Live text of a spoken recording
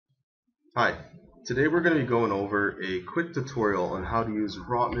Hi, today we're going to be going over a quick tutorial on how to use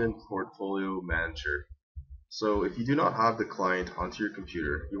Rotman Portfolio Manager. So if you do not have the client onto your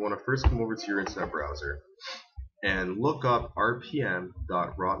computer, you want to first come over to your internet browser and look up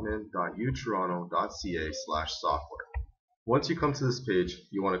rpm.rotman.utoronto.ca/software. Once you come to this page,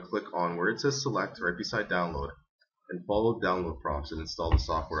 you want to click on where it says select right beside download and follow the download prompts and install the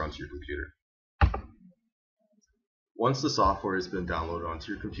software onto your computer. Once the software has been downloaded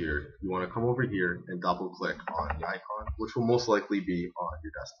onto your computer, you want to come over here and double click on the icon, which will most likely be on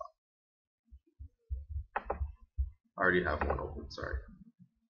your desktop. I already have one open, sorry.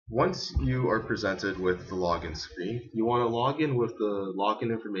 Once you are presented with the login screen, you want to log in with the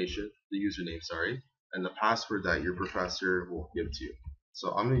login information, the username, sorry, and the password that your professor will give to you.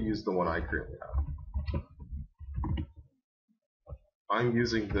 So I'm going to use the one I currently have. I'm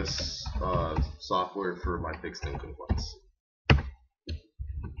using this software for my fixed income funds.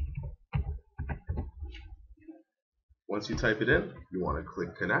 Once you type it in, you want to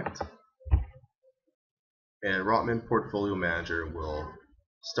click connect, and Rotman Portfolio Manager will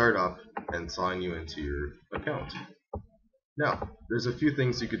start up and sign you into your account. Now, there's a few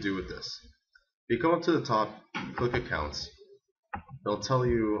things you could do with this. If you come up to the top, click accounts, it'll tell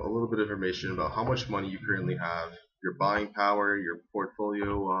you a little bit of information about how much money you currently have, your buying power, your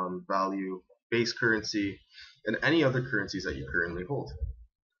portfolio value, base currency, and any other currencies that you currently hold.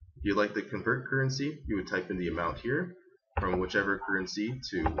 If you'd like to convert currency, you would type in the amount here from whichever currency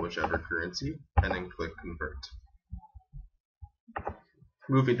to whichever currency, and then click convert.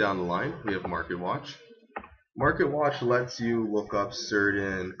 Moving down the line, we have Market Watch. Market Watch lets you look up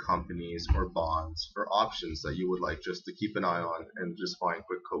certain companies or bonds or options that you would like just to keep an eye on and just find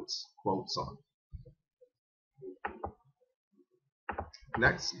quick quotes on.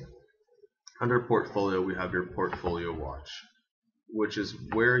 Next, under Portfolio, we have your Portfolio Watch, which is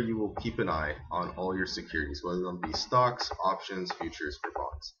where you will keep an eye on all your securities, whether them be stocks, options, futures, or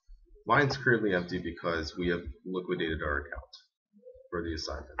bonds. Mine's currently empty because we have liquidated our account for the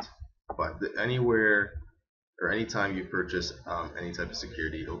assignment. But anywhere or anytime you purchase any type of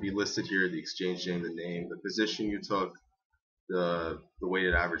security, it'll be listed here: the exchange name, the name, the position you took, the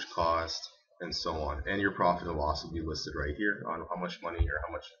weighted average cost, and so on. And your profit and loss will be listed right here on how much money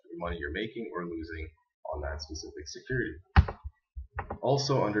you're making or losing on that specific security.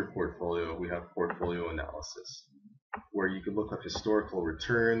 Also under Portfolio, we have Portfolio Analysis, where you can look up historical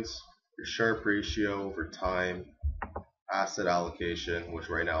returns, your Sharpe ratio over time, asset allocation, which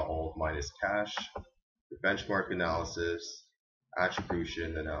right now all of mine is cash, your benchmark analysis,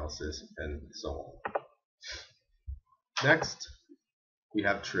 attribution analysis, and so on. Next, we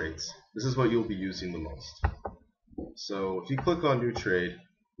have trades. This is what you'll be using the most. So if you click on new trade,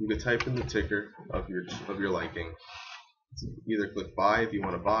 you can type in the ticker of your liking. Either click buy if you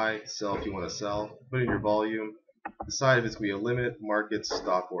want to buy, sell if you want to sell, put in your volume, decide if it's going to be a limit, market,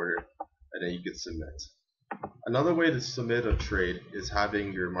 stop order, and then you can submit. Another way to submit a trade is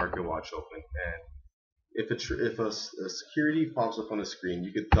having your Market Watch open, and if a security pops up on the screen,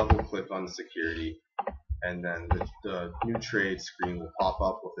 you could double click on the security, and then the new trade screen will pop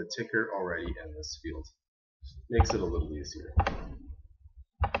up with a ticker already in this field. Makes it a little easier.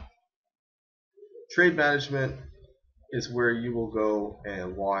 Trade management is where you will go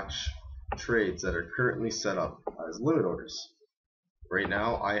and watch trades that are currently set up as limit orders. Right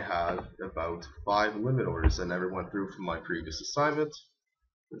now I have about 5 limit orders that never went through from my previous assignment.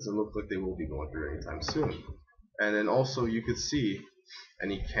 It doesn't look like they will be going through anytime soon. And then also you could see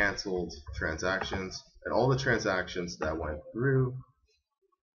any canceled transactions and all the transactions that went through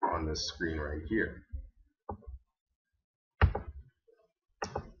on this screen right here.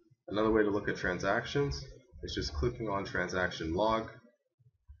 Another way to look at transactions is just clicking on transaction log.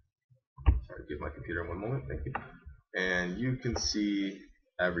 Sorry, give my computer one moment, thank you. And you can see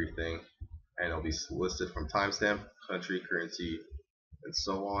everything, and it'll be listed from timestamp, country, currency, and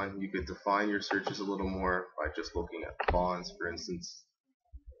so on. You could define your searches a little more by just looking at bonds, for instance.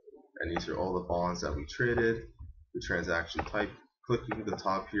 And these are all the bonds that we traded, the transaction type. Clicking at the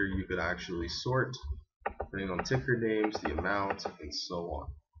top here, you could actually sort, depending on ticker names, the amount, and so on.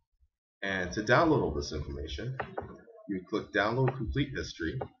 And to download all this information, you click download complete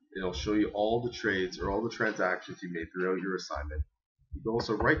history. It'll show you all the trades or all the transactions you made throughout your assignment. You can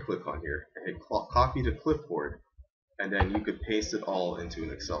also right click on here and hit copy to clipboard, and then you could paste it all into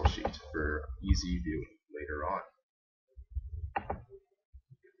an Excel sheet for easy viewing later on.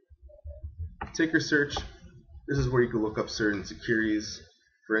 Ticker search. This is where you can look up certain securities.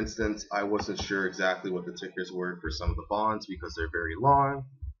 For instance, I wasn't sure exactly what the tickers were for some of the bonds because they're very long.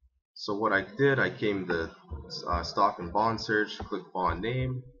 So what I did, I came to stock and bond search, click bond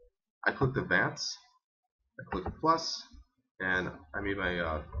name, I clicked advance, I clicked plus, and I made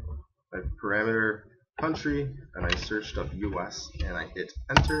my parameter country, and I searched up US, and I hit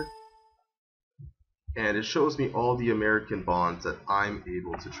enter, and it shows me all the American bonds that I'm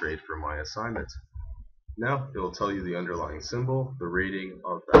able to trade for my assignment. Now it will tell you the underlying symbol, the rating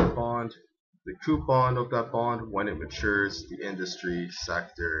of that bond, the coupon of that bond, when it matures, the industry,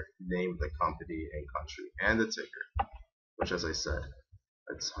 sector, name of the company and country, and the ticker, which, as I said,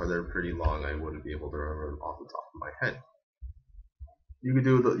 they're pretty long. I wouldn't be able to remember them off the top of my head. You could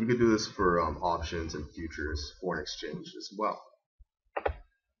do this for options and futures, foreign exchange as well.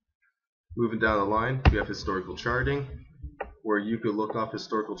 Moving down the line, we have historical charting, where you could look up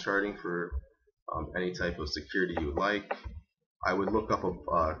historical charting for any type of security you like. I would look up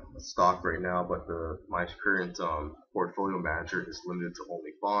a stock right now, but my current portfolio manager is limited to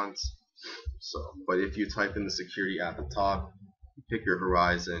only bonds. But if you type in the security at the top, you pick your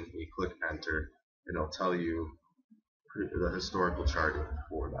horizon, you click enter, and it'll tell you the historical charting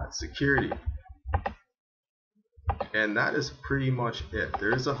for that security. And that is pretty much it.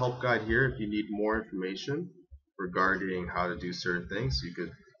 There is a help guide here if you need more information regarding how to do certain things. You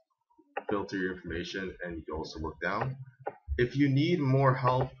could filter your information, and you can also look down. If you need more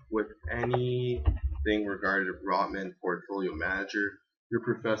help with anything regarding Rotman Portfolio Manager, your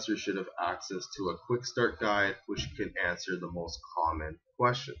professor should have access to a quick start guide which can answer the most common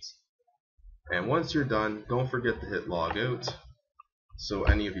questions. And once you're done, don't forget to hit log out so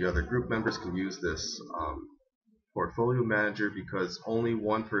any of the other group members can use this portfolio manager, because only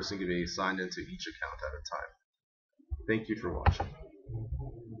one person can be signed into each account at a time. Thank you for watching.